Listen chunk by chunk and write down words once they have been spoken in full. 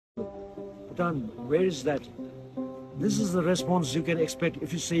Bhutan, where is that? This is the response you can expect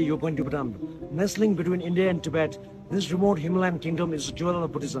if you say you're going to Bhutan. Nestling between India and Tibet, this remote Himalayan kingdom is a jewel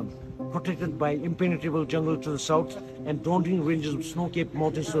of Buddhism, protected by impenetrable jungle to the south and daunting ranges of snow-capped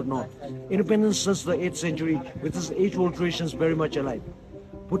mountains to the north. Independence since the 8th century, with its age-old traditions very much alive.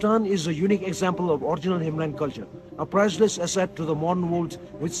 Bhutan is a unique example of original Himalayan culture, a priceless asset to the modern world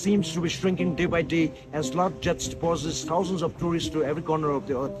which seems to be shrinking day by day as large jets deposits thousands of tourists to every corner of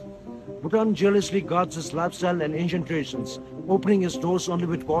the earth. Bhutan jealously guards its lifestyle and ancient traditions, opening its doors only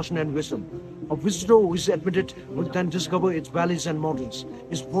with caution and wisdom. A visitor who is admitted will then discover its valleys and mountains,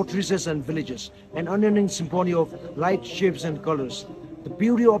 its fortresses and villages, an unending symphony of light, shapes and colors. The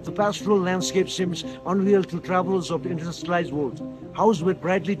beauty of the pastoral landscape seems unreal to travelers of the industrialized world, housed with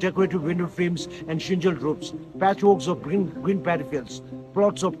brightly decorated window frames and shingled roofs, patchworks of green paddy fields,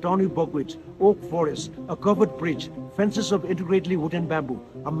 plots of tawny buckwheat, oak forests, a covered bridge, fences of intricately wooden bamboo,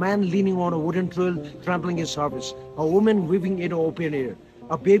 a man leaning on a wooden trail trampling his harvest, a woman weaving in open air,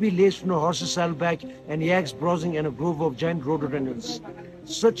 a baby laced from a horse's saddleback, and yaks browsing in a grove of giant rhododendrons.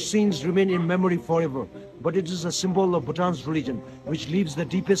 Such scenes remain in memory forever, but it is a symbol of Bhutan's religion, which leaves the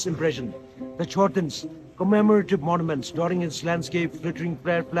deepest impression. The Chortens, commemorative monuments dotting its landscape, glittering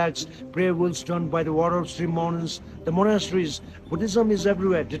prayer flags, prayer wheels turned by the water of stream mountains, the monasteries. Buddhism is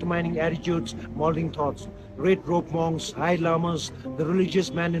everywhere, determining attitudes, molding thoughts. Great rope monks, high lamas, the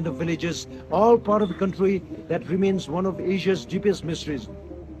religious man in the villages, all part of a country that remains one of Asia's deepest mysteries.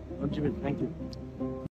 Thank you.